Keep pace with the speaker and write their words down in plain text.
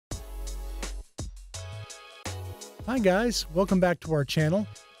Hi guys, welcome back to our channel.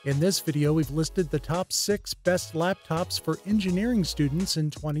 In this video, we've listed the top 6 best laptops for engineering students in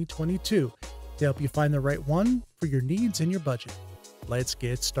 2022 to help you find the right one for your needs and your budget. Let's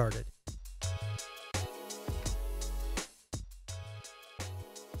get started.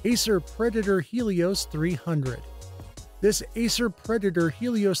 Acer Predator Helios 300. This Acer Predator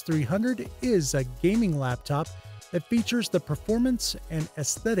Helios 300 is a gaming laptop that features the performance and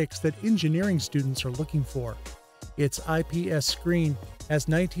aesthetics that engineering students are looking for. Its IPS screen has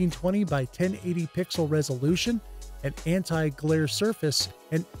 1920 by 1080 pixel resolution, an anti-glare surface,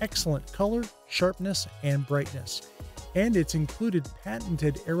 and excellent color, sharpness, and brightness. And its included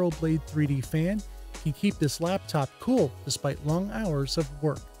patented Aeroblade 3D fan can keep this laptop cool despite long hours of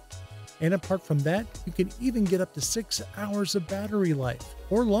work. And apart from that, you can even get up to 6 hours of battery life,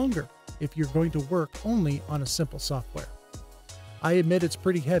 or longer, if you're going to work only on a simple software. I admit it's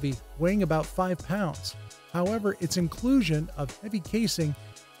pretty heavy, weighing about 5 pounds. However, its inclusion of heavy casing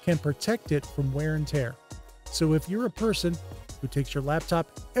can protect it from wear and tear. So if you're a person who takes your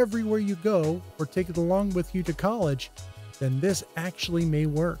laptop everywhere you go or take it along with you to college, then this actually may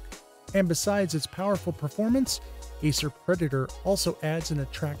work. And besides its powerful performance, Acer Predator also adds an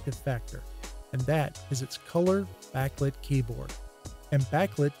attractive factor, and that is its color backlit keyboard and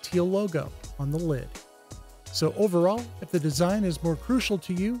backlit teal logo on the lid. So overall, if the design is more crucial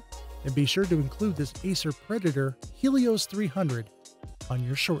to you, then be sure to include this Acer Predator Helios 300 on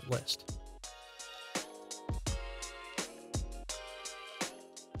your shortlist.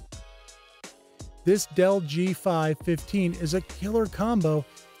 This Dell G5 15 is a killer combo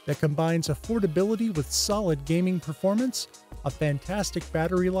that combines affordability with solid gaming performance, a fantastic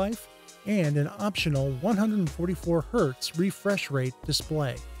battery life, and an optional 144Hz refresh rate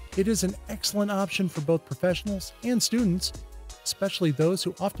display. It is an excellent option for both professionals and students, especially those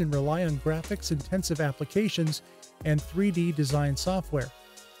who often rely on graphics-intensive applications and 3D design software.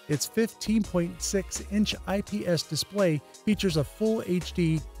 Its 15.6-inch IPS display features a full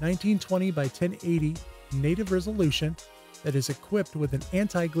HD 1920 by 1080 native resolution that is equipped with an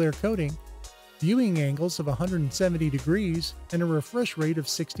anti-glare coating, viewing angles of 170 degrees, and a refresh rate of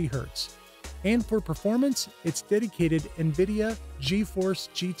 60 Hz. And for performance, its dedicated NVIDIA GeForce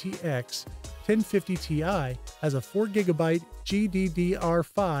GTX 1050 Ti has a 4GB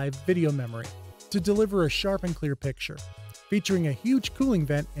GDDR5 video memory to deliver a sharp and clear picture. Featuring a huge cooling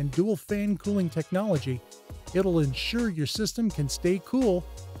vent and dual fan cooling technology, it'll ensure your system can stay cool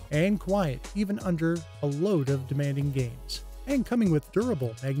and quiet even under a load of demanding games. And coming with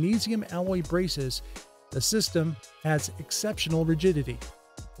durable magnesium alloy braces, the system has exceptional rigidity,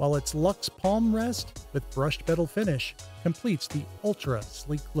 while its luxe palm rest with brushed metal finish completes the ultra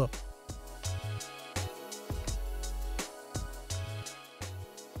sleek look.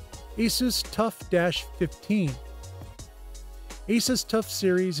 ASUS TUF Dash 15. ASUS TUF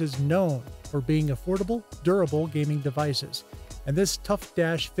series is known for being affordable, durable gaming devices, and this TUF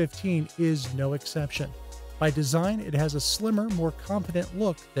Dash 15 is no exception. By design, it has a slimmer, more confident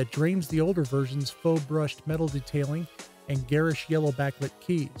look that drains the older version's faux brushed metal detailing and garish yellow backlit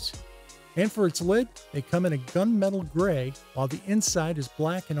keys. And for its lid, they come in a gunmetal gray, while the inside is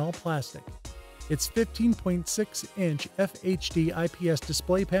black and all plastic. Its 15.6-inch FHD IPS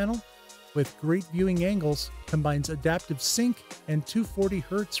display panel with great viewing angles combines adaptive sync and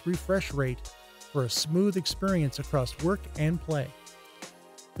 240Hz refresh rate for a smooth experience across work and play.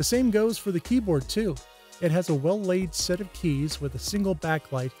 The same goes for the keyboard too. It has a well-laid set of keys with a single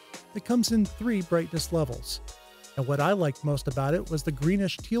backlight that comes in 3 brightness levels. And what I liked most about it was the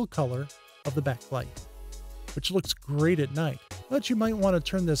greenish teal color of the backlight, which looks great at night, but you might want to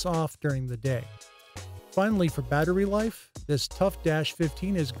turn this off during the day. Finally, for battery life, this TUF Dash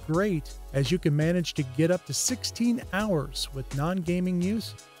 15 is great as you can manage to get up to 16 hours with non-gaming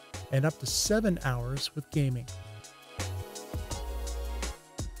use and up to 7 hours with gaming.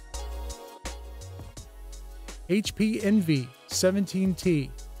 HP Envy 17T.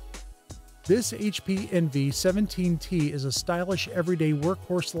 This HP Envy 17T is a stylish everyday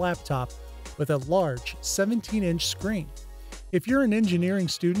workhorse laptop with a large 17-inch screen. If you're an engineering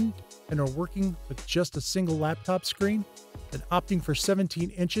student and are working with just a single laptop screen, then opting for 17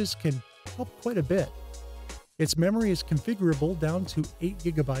 inches can help quite a bit. Its memory is configurable down to 8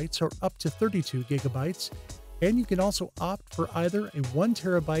 GB or up to 32 GB, and you can also opt for either a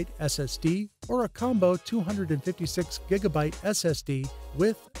 1TB SSD or a combo 256 GB SSD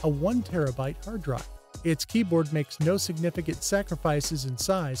with a 1TB hard drive. Its keyboard makes no significant sacrifices in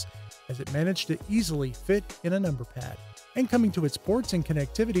size, as it managed to easily fit in a number pad. And coming to its ports and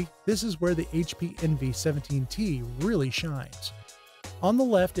connectivity, this is where the HP Envy 17T really shines. On the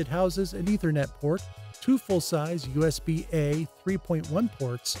left, it houses an Ethernet port, two full-size USB-A 3.1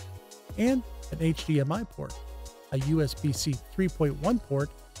 ports, and an HDMI port, a USB-C 3.1 port,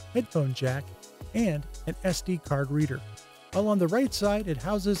 headphone jack, and an SD card reader. While on the right side, it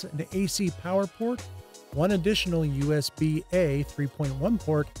houses an AC power port, one additional USB-A 3.1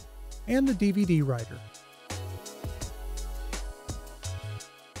 port, and the DVD writer.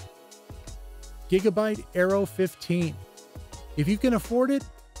 Gigabyte AERO 15. If you can afford it,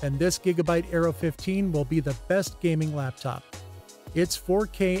 then this Gigabyte AERO 15 will be the best gaming laptop. Its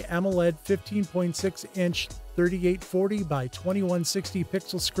 4K AMOLED 15.6-inch 3840 by 2160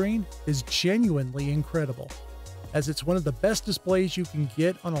 pixel screen is genuinely incredible, as it's one of the best displays you can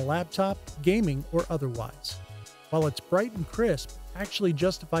get on a laptop, gaming or otherwise. While it's bright and crisp, actually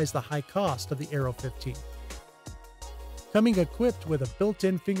justifies the high cost of the AERO 15. Coming equipped with a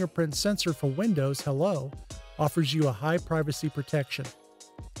built-in fingerprint sensor for Windows Hello offers you a high privacy protection.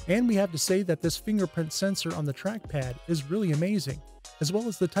 And we have to say that this fingerprint sensor on the trackpad is really amazing, as well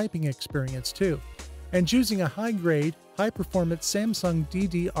as the typing experience too. And choosing a high-grade, high-performance Samsung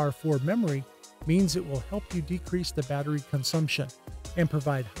DDR4 memory means it will help you decrease the battery consumption and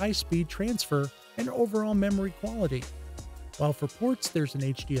provide high-speed transfer and overall memory quality. While for ports, there's an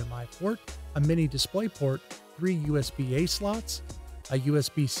HDMI port, a mini display port, 3 USB-A slots, a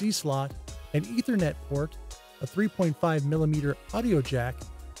USB-C slot, an Ethernet port, a 3.5mm audio jack,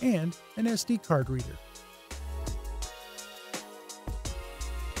 and an SD card reader.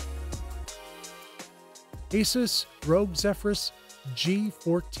 ASUS ROG Zephyrus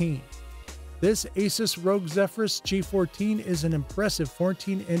G14. This ASUS ROG Zephyrus G14 is an impressive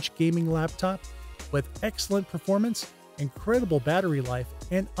 14-inch gaming laptop with excellent performance, incredible battery life,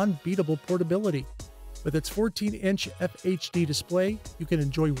 and unbeatable portability. With its 14-inch FHD display, you can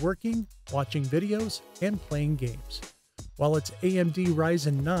enjoy working, watching videos, and playing games. While its AMD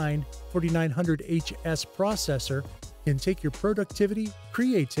Ryzen 9 4900HS processor can take your productivity,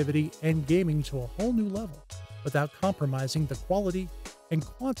 creativity, and gaming to a whole new level without compromising the quality and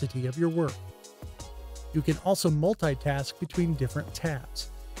quantity of your work. You can also multitask between different tabs,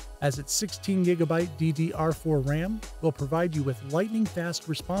 as its 16GB DDR4 RAM will provide you with lightning-fast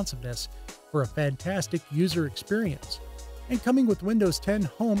responsiveness for a fantastic user experience. And coming with Windows 10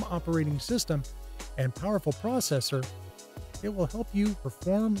 Home operating system and powerful processor, it will help you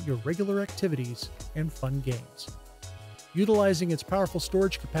perform your regular activities and fun games. Utilizing its powerful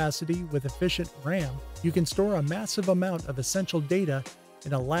storage capacity with efficient RAM, you can store a massive amount of essential data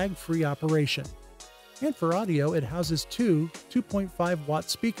in a lag-free operation. And for audio, it houses two 2.5-watt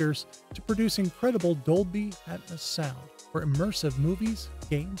speakers to produce incredible Dolby Atmos sound for immersive movies,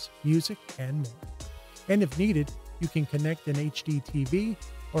 games, music, and more. And if needed, you can connect an HD TV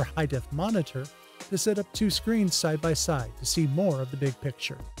or high-def monitor to set up two screens side by side to see more of the big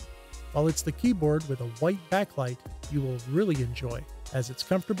picture. While it's the keyboard with a white backlight you will really enjoy, as it's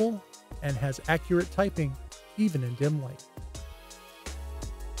comfortable and has accurate typing even in dim light.